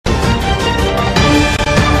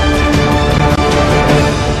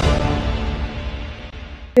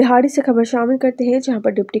बिहाड़ी से खबर शामिल करते हैं, जहां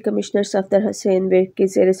पर डिप्टी कमिश्नर सफदर हुसैन विर्क की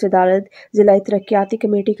ज़ेर सदारत जिला तरक्याती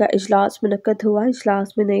कमेटी का इजलास मुनक्कद हुआ।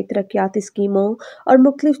 इजलास में नई तरक्याती स्कीमों और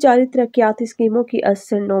मुख्तलिफ जारी तरक्याती स्कीमों की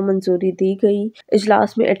 80 मंजूरी दी गई।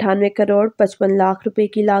 इजलास में 98 करोड़ 55 लाख रुपए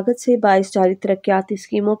की लागत से 22 जारी तरक्याती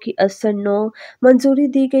स्कीमों की 80 मंजूरी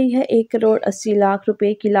दी गई है। 1 करोड़ 80 लाख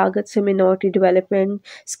रुपए की लागत से मिनॉरिटी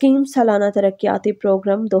डेवलपमेंट स्कीम सालाना तरक्याती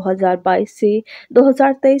प्रोग्राम 2022 से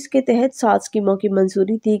 2023 के तहत 7 स्कीमों की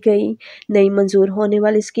मंजूरी दी गई। नई मंजूर होने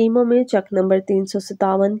वाली स्कीमों में चक नंबर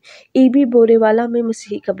 357 EB बोरेवाला में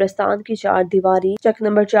मसीही कब्रिस्तान की 4 दीवारी, चक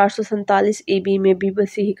नंबर 447 EB में भी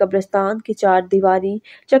मसीही कब्रिस्तान की 4 दीवारी,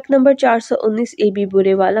 चक नंबर 419 EB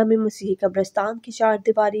बोरेवाला में मसीही कब्रिस्तान की 4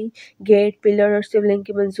 दीवारी, गेट, पिलर और शिवलिंग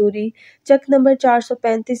की मंजूरी, चक नंबर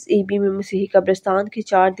 435 EB में मसीही कब्रिस्तान की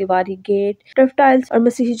 4 दीवारी, गेट, टर्फ टाइल्स और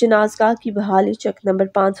मसीही जनाजगाह की बहाली, चक नंबर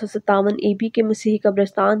 557 EB के मसीही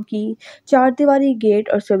कब्रिस्तान की 4 दीवारी, गेट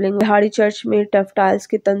और शिवलिंग। बिहाड़ी चर्च में टफ टाइल्स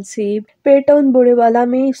की तनसीब, पेटाउन बोरेवाला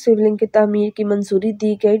में शिवलिंग की तामीर की मंजूरी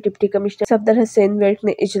दी गई। डिप्टी कमिश्नर सफदर हुसैन विर्क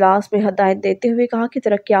ने इजलास में हदायत देते हुए कहा कि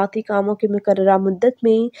तरक्याती कामों की मुकर्ररा मुद्दत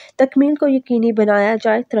में तकमील को यकीनी बनाया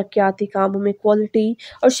जाए। तरक्याती कामों में क्वालिटी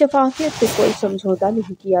और शफाफियत पे कोई समझौता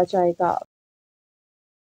नहीं किया जाएगा।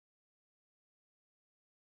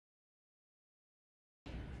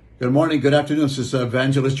 Good morning, good afternoon. This is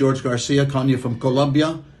Evangelist George Garcia calling you from Colombia,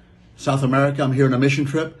 South America. I'm here on a mission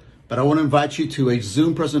trip, but I want to invite you to a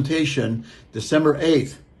Zoom presentation December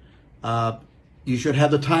 8th. You should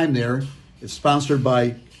have the time there. It's sponsored by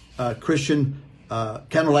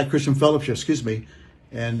Candlelight Christian Fellowship,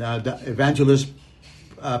 and Evangelist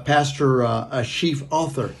Pastor Chief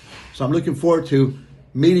Author. So I'm looking forward to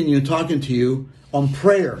meeting you and talking to you on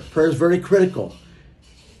prayer. Prayer is very critical.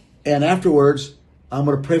 And afterwards, I'm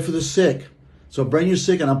going to pray for the sick. So bring your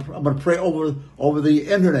sick, and I'm going to pray over the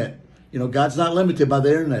internet. You know, God's not limited by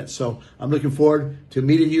the internet. So I'm looking forward to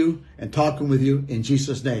meeting you and talking with you in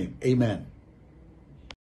Jesus' name. Amen.